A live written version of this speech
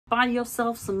buy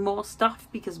yourself some more stuff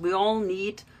because we all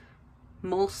need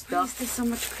more stuff. Why is there so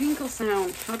much crinkle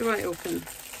sound? How do I open?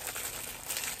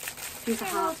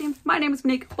 Hello team, my name is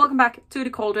Monique. Welcome back to the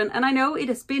Cauldron, and I know it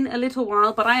has been a little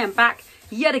while, but I am back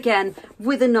yet again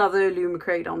with another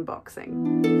Illumicrate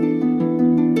unboxing.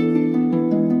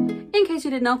 In case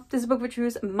you didn't know, this is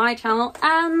BookWitch, my channel,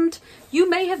 and you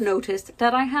may have noticed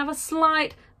that I have a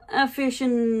slight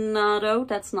aficionado,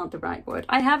 that's not the right word.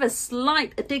 I have a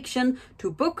slight addiction to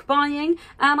book buying,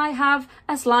 and I have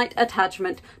a slight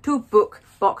attachment to book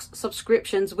box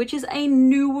subscriptions, which is a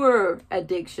newer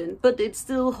addiction, but it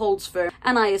still holds firm.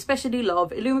 And I especially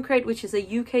love Illumicrate, which is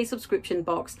a UK subscription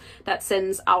box that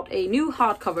sends out a new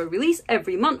hardcover release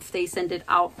every month. They send it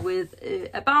out with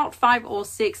about 5 or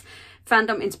 6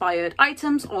 fandom inspired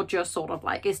items, or just sort of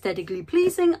like aesthetically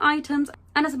pleasing items.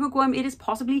 And as a bookworm, it is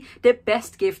possibly the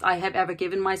best gift I have ever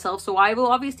given myself, so I will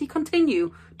obviously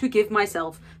continue to give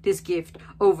myself this gift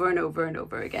over and over and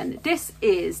over again. This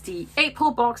is the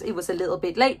April box. It was a little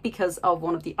bit late because of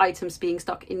one of the items being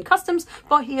stuck in customs,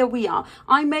 but here we are.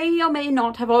 I may or may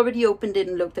not have already opened it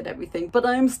and looked at everything, but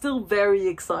I am still very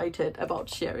excited about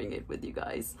sharing it with you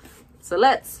guys. So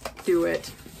let's do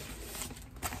it.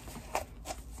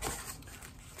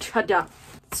 Ta-da!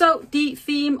 So the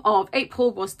theme of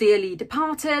April was Dearly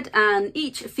Departed, and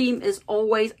each theme is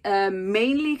always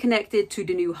mainly connected to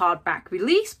the new hardback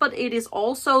release, but it is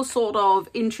also sort of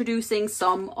introducing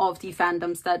some of the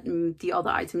fandoms that the other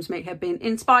items may have been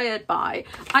inspired by.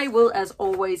 I will, as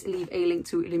always, leave a link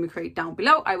to Illumicrate down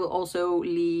below. I will also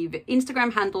leave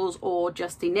Instagram handles or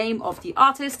just the name of the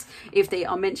artist if they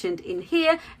are mentioned in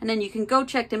here, and then you can go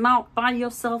check them out, buy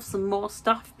yourself some more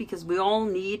stuff because we all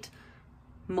need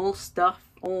more stuff,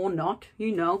 or not, you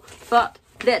know. But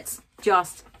let's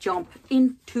just jump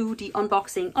into the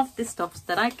unboxing of the stuffs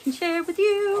that I can share with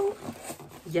you.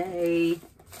 Yay!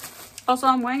 Also,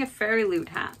 I'm wearing a Fairy Loot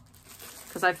hat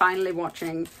because I'm finally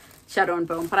watching Shadow and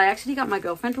Bone, but I actually got my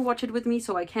girlfriend to watch it with me,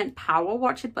 so I can't power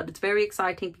watch it, but it's very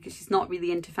exciting because she's not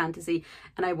really into fantasy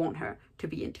and I want her to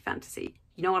be into fantasy.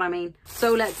 You know what I mean?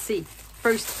 So let's see.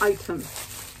 First item.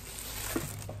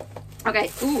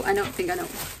 Okay, ooh, I think I know.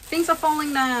 Things are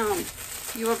falling down.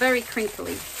 You are very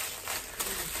crinkly.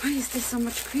 Why is there so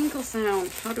much crinkle sound?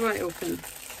 How do I open?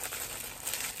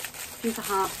 Things are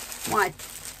hard. Why?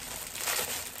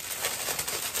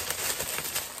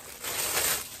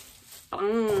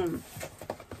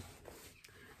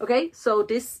 Okay, so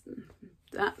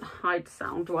that hides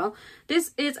sound well.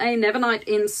 This is a Nevernight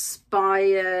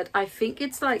inspired, I think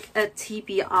it's like a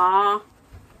TBR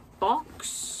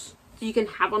box you can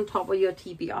have on top of your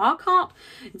TBR cart.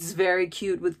 It's very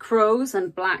cute with crows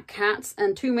and black cats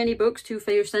and too many books, too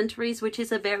few centuries, which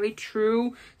is a very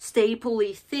true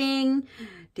staple-y thing.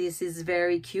 This is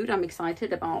very cute. I'm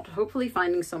excited about hopefully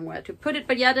finding somewhere to put it.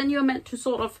 But yeah, then you're meant to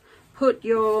sort of put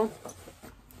your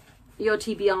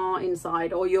TBR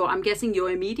inside, or I'm guessing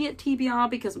your immediate TBR,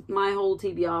 because my whole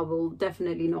TBR will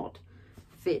definitely not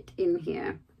fit in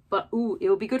here. But ooh, it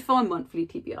will be good for a monthly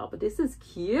TBR. But this is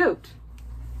cute.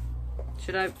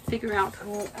 Should I figure out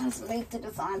who has made the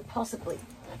design? Possibly.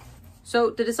 So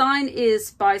the design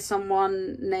is by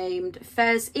someone named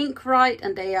Fez Inkwright,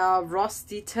 and they are Ross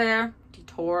Dieter.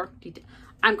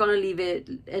 I'm gonna leave a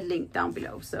link down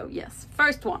below. So yes,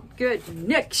 first one. Good.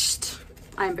 Next.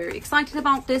 I'm very excited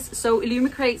about this. So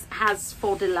Illumicrate has,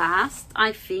 for the last,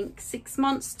 I think, 6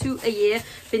 months to a year,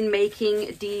 been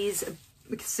making these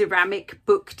ceramic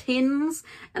book tins,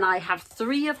 and I have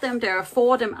 3 of them. There are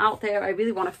 4 of them out there. I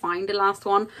really want to find the last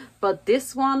one, but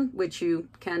this one, which you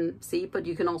can see, but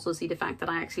you can also see the fact that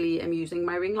I actually am using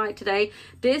my ring light today.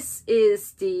 This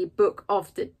is the Book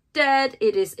of the Dead.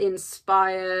 It is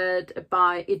inspired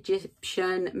by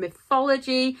Egyptian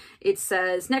mythology. It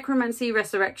says necromancy,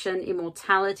 resurrection,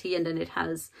 immortality, and then it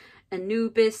has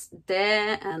Anubis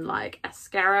there and like a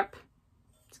scarab.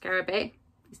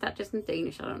 Is that just in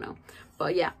Danish? I don't know.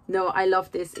 But yeah, no, I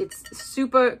love this. It's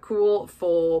super cool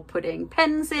for putting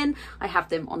pens in. I have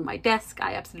them on my desk.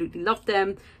 I absolutely love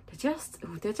them.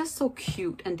 They're just so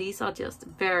cute, and these are just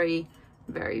very,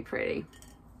 very pretty.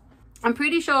 I'm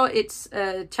pretty sure it's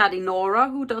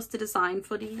Chattynora who does the design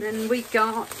for these. Then we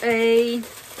got it's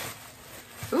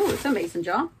a mason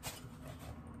jar.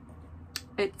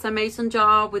 It's a mason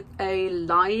jar with a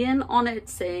lion on it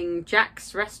saying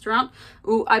Jack's Restaurant.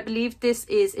 Ooh, I believe this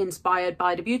is inspired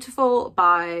by The Beautiful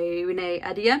by Renee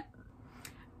Ahdieh,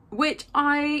 which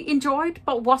I enjoyed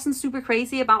but wasn't super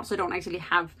crazy about, so I don't actually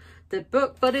have the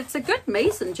book, but it's a good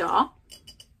mason jar.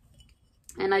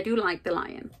 And I do like the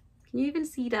lion. Can you even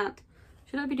see that?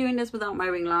 Should I be doing this without my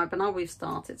ring light? But now we've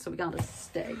started, so we gotta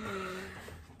stay.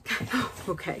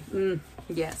 Okay,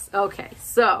 Yes. Okay.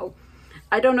 So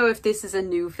I don't know if this is a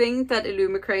new thing that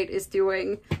Illumicrate is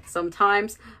doing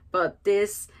sometimes, but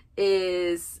this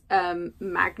is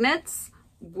magnets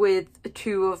with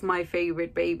two of my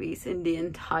favorite babies in the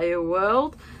entire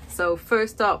world. So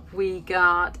first up we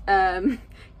got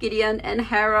Gideon and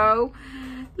Harrow.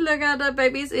 Look at the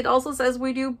babies. It also says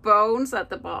we do bones at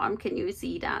the bottom. Can you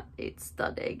see that? It's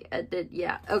stunning. And then,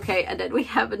 yeah, okay. And then we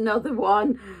have another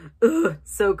one. Ugh,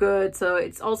 so good. So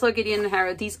it's also Gideon and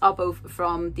Harrow. These are both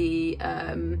from the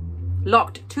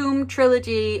Locked Tomb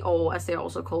trilogy, or as they're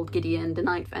also called, Gideon the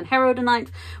Ninth and Harrow the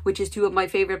Ninth, which is two of my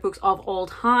favorite books of all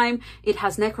time. It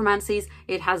has necromancies,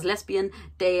 it has lesbian,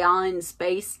 they are in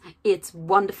space, it's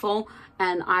wonderful,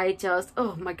 and I just,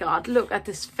 oh my god, look at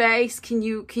this face. Can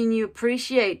you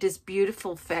appreciate this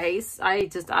beautiful face?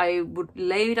 I would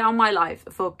lay down my life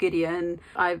for Gideon.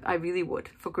 I really would.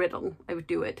 For Griddle, I would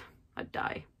do it. I'd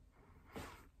die.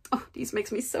 Oh, these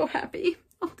makes me so happy.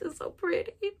 Oh, they're so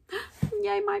pretty.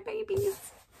 Yay, my babies.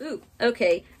 Ooh,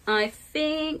 okay. I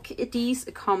think these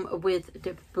come with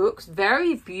the books.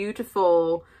 Very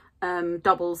beautiful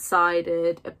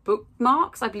double-sided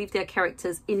bookmarks. I believe they're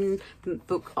characters in the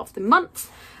book of the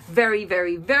month. Very,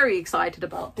 very, very excited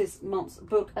about this month's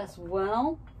book as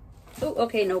well. Oh,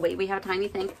 okay. No, wait. We have a tiny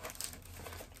thing.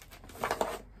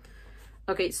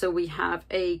 Okay, so we have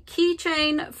a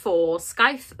keychain for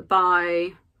Scythe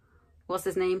by... what's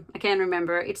his name? I can't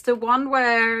remember. It's the one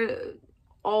where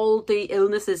all the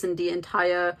illnesses in the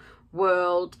entire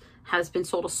world has been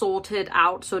sort of sorted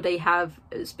out, so they have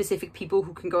specific people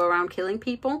who can go around killing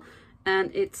people.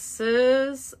 And it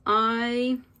says,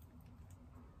 I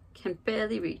can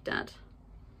barely read that.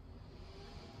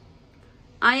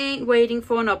 I ain't waiting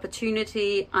for an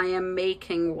opportunity, I am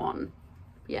making one.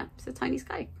 Yeah, it's a tiny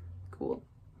Scythe. Cool.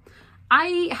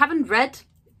 I haven't read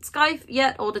Scythe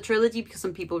yet, or the trilogy, because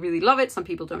some people really love it, some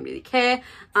people don't really care.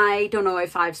 I don't know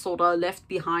if I've sort of left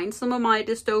behind some of my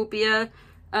dystopia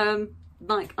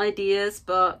like ideas,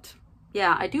 but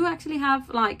yeah, I do actually have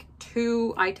like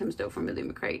 2 items though from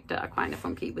Illumicrate that are kind of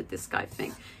funky with this Scythe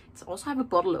thing. It's also have a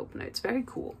bottle opener. It's very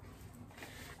cool.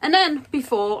 And then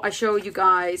before I show you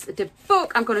guys the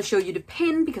book, I'm going to show you the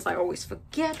pin, because I always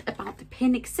forget about the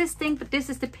pin existing. But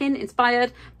this is the pin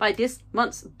inspired by this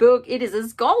month's book. It is a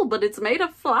skull, but it's made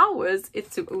of flowers.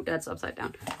 It's, oh, that's upside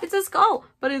down. It's a skull,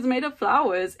 but it's made of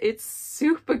flowers. It's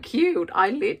super cute.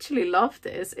 I literally love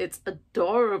this. It's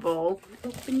adorable.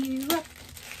 Open you up.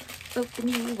 Open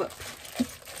you up.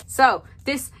 So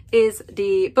this is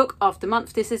the book of the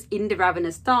month. This is In the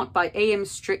Ravenous Dark by A.M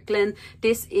Stickland.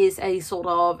 This is a sort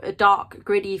of a dark,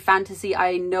 gritty fantasy.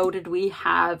 I know that we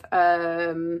have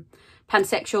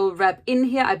pansexual rep in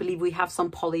here. I believe we have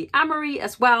some polyamory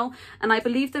as well. And I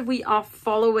believe that we are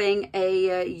following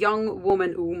a young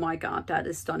woman. Oh my god, that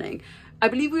is stunning. I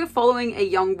believe we are following a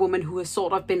young woman who has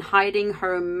sort of been hiding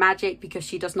her magic because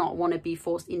she does not want to be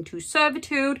forced into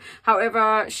servitude.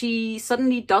 However, she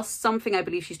suddenly does something. I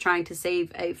believe she's trying to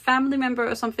save a family member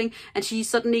or something, and she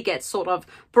suddenly gets sort of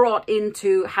brought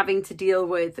into having to deal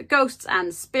with ghosts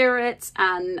and spirits.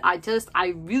 And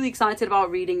I'm really excited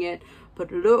about reading it.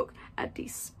 But look at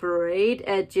these sprayed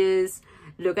edges.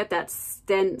 Look at that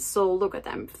stencil. Look at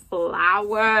them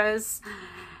flowers.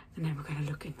 And then we're gonna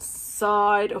look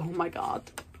inside. Oh my god.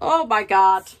 Oh my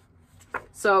god.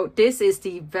 So this is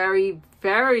the very,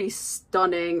 very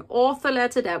stunning author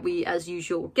letter that we, as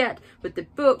usual, get with the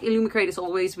book. Illumicrate is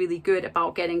always really good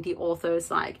about getting the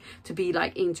authors like to be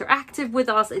like interactive with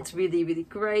us. It's really, really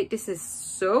great. This is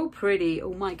so pretty.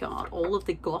 Oh my god. All of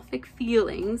the gothic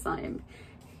feelings. I am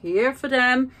here for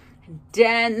them. And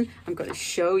then I'm going to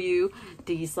show you,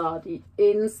 these are the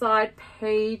inside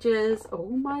pages. Oh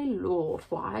my lord,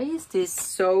 why is this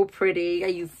so pretty? Are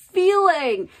you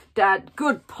feeling that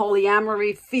good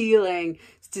polyamory feeling?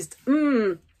 It's just,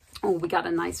 oh, we got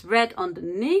a nice red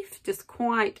underneath, just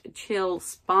quite a chill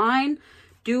spine.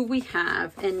 Do we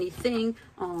have anything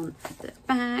on the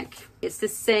back? It's the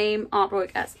same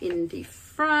artwork as in the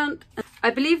front. I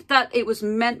believe that it was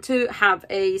meant to have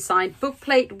a signed book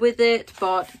plate with it,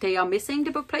 but they are missing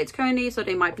the book plates currently, so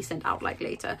they might be sent out like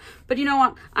later. But you know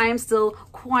what? I am still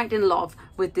quite in love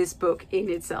with this book in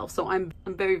itself, so I'm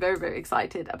very, very, very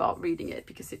excited about reading it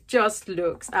because it just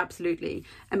looks absolutely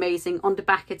amazing. On the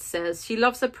back it says, she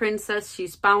loves a princess,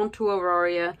 she's bound to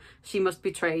Aurora, she must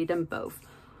betray them both.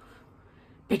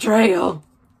 Betrayal!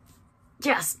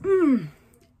 Yes!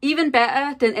 Even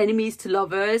better than enemies to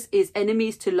lovers is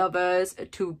enemies to lovers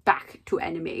to back to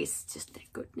enemies. Just the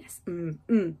goodness.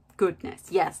 Goodness.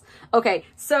 Yes. Okay,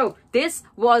 so this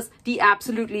was the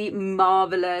absolutely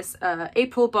marvelous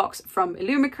April box from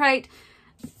Illumicrate.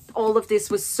 all of this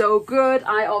was so good.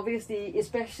 I obviously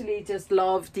especially just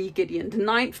love the Gideon the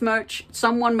Ninth merch.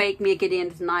 Someone make me a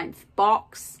Gideon the Ninth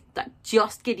box. That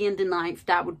just Gideon the Ninth,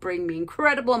 that would bring me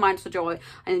incredible amounts of joy.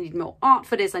 I need more art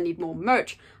for this, I need more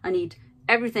merch, I need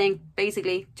everything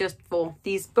basically just for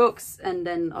these books, and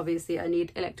then obviously I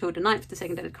need Electro the Ninth the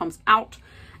second that it comes out.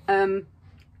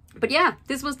 But yeah,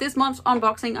 this was this month's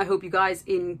unboxing. I hope you guys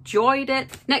enjoyed it.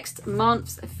 Next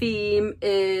month's theme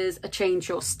is A Change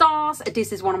Your Stars.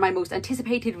 This is one of my most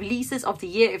anticipated releases of the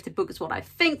year, if the book is what I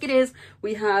think it is.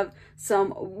 We have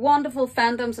some wonderful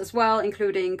fandoms as well,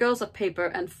 including Girls of Paper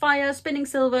and Fire, Spinning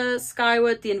Silver,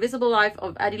 Skyward, The Invisible Life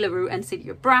of Addie LaRue, and City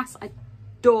of Brass. I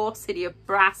adore City of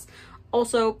Brass.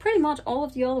 Also, pretty much all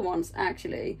of the other ones,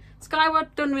 actually.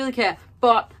 Skyward, don't really care,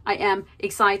 but I am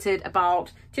excited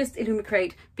about just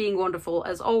Illumicrate being wonderful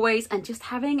as always, and just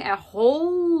having a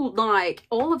whole, like,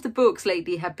 all of the books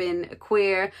lately have been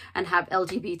queer and have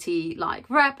LGBT, like,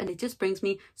 rep, and it just brings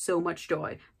me so much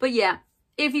joy. But yeah,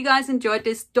 if you guys enjoyed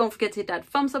this, don't forget to hit that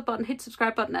thumbs up button, hit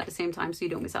subscribe button at the same time so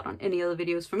you don't miss out on any other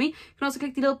videos from me. You can also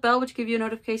click the little bell which gives you a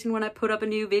notification when I put up a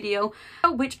new video,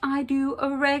 which I do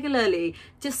regularly.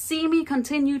 Just see me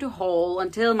continue to haul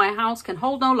until my house can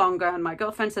hold no longer and my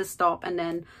girlfriend says stop, and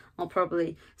then I'll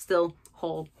probably still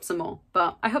haul some more.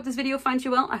 But I hope this video finds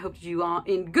you well. I hope you are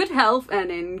in good health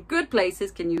and in good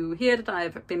places. Can you hear that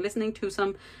I've been listening to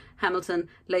some Hamilton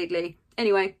lately?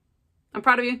 Anyway, I'm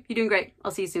proud of you. You're doing great.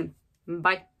 I'll see you soon.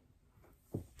 Bye.